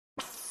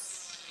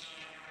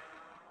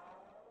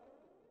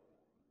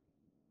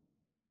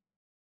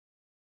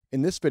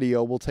In this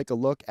video, we'll take a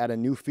look at a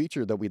new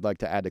feature that we'd like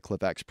to add to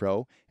ClyphX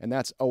Pro, and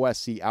that's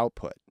OSC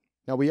output.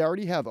 Now, we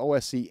already have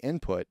OSC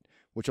input,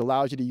 which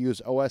allows you to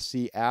use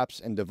OSC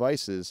apps and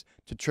devices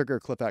to trigger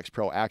ClyphX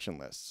Pro action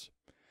lists.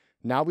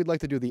 Now we'd like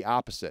to do the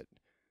opposite,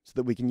 so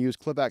that we can use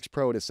ClyphX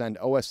Pro to send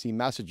OSC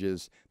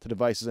messages to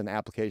devices and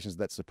applications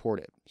that support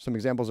it. Some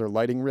examples are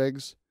lighting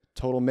rigs,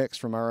 Total Mix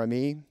from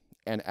RME,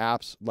 and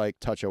apps like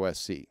Touch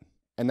OSC.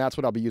 And that's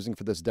what I'll be using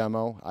for this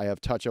demo. I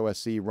have Touch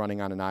OSC running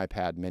on an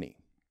iPad mini.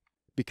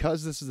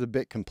 Because this is a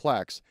bit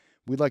complex,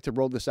 we'd like to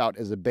roll this out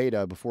as a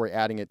beta before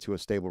adding it to a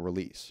stable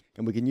release.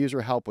 And we can use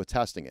your help with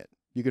testing it.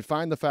 You can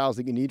find the files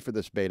that you need for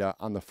this beta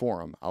on the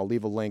forum. I'll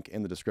leave a link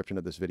in the description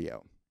of this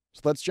video.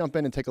 So let's jump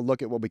in and take a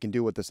look at what we can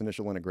do with this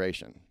initial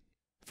integration.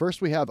 First,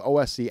 we have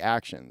OSC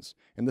Actions,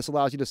 and this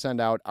allows you to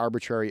send out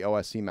arbitrary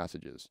OSC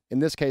messages. In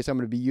this case, I'm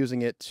going to be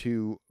using it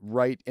to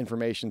write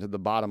information to the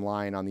bottom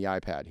line on the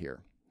iPad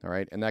here. All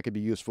right, and that could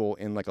be useful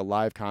in like a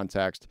live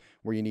context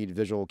where you need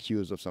visual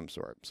cues of some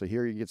sort. So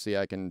here you can see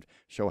I can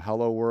show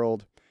hello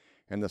world,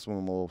 and this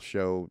one will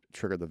show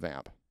trigger the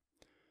vamp.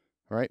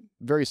 All right,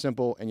 very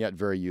simple and yet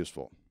very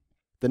useful.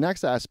 The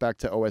next aspect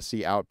to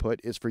OSC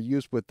output is for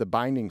use with the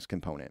bindings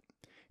component.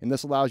 And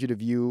this allows you to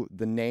view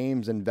the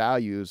names and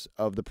values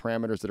of the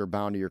parameters that are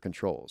bound to your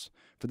controls.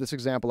 For this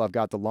example, I've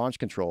got the launch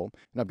control,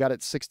 and I've got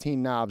its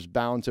 16 knobs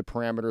bound to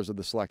parameters of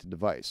the selected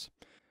device.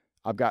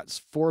 I've got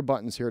 4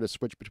 buttons here to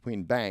switch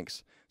between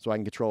banks, so I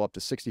can control up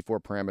to 64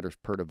 parameters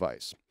per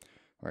device.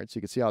 All right, so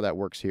you can see how that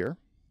works here.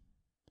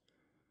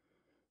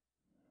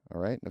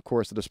 All right, and of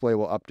course the display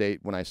will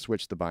update when I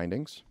switch the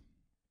bindings.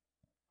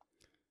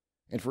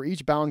 And for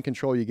each bound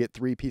control, you get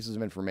 3 pieces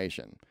of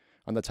information.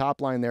 On the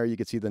top line there, you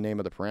can see the name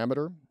of the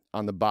parameter.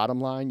 On the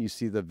bottom line, you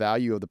see the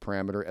value of the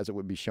parameter as it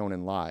would be shown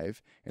in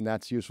live, and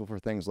that's useful for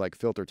things like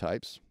filter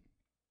types.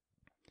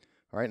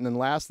 All right, and then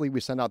lastly, we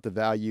send out the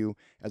value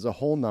as a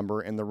whole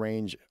number in the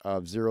range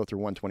of 0 through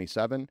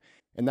 127,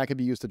 and that could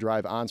be used to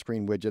drive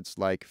on-screen widgets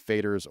like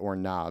faders or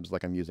knobs,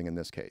 like I'm using in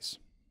this case.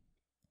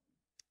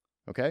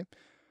 Okay?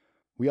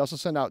 We also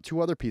send out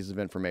 2 other pieces of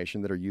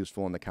information that are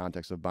useful in the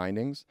context of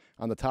bindings.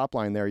 On the top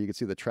line there, you can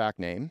see the track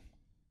name,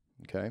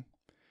 okay?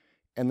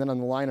 And then on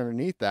the line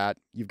underneath that,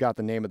 you've got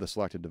the name of the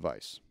selected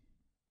device.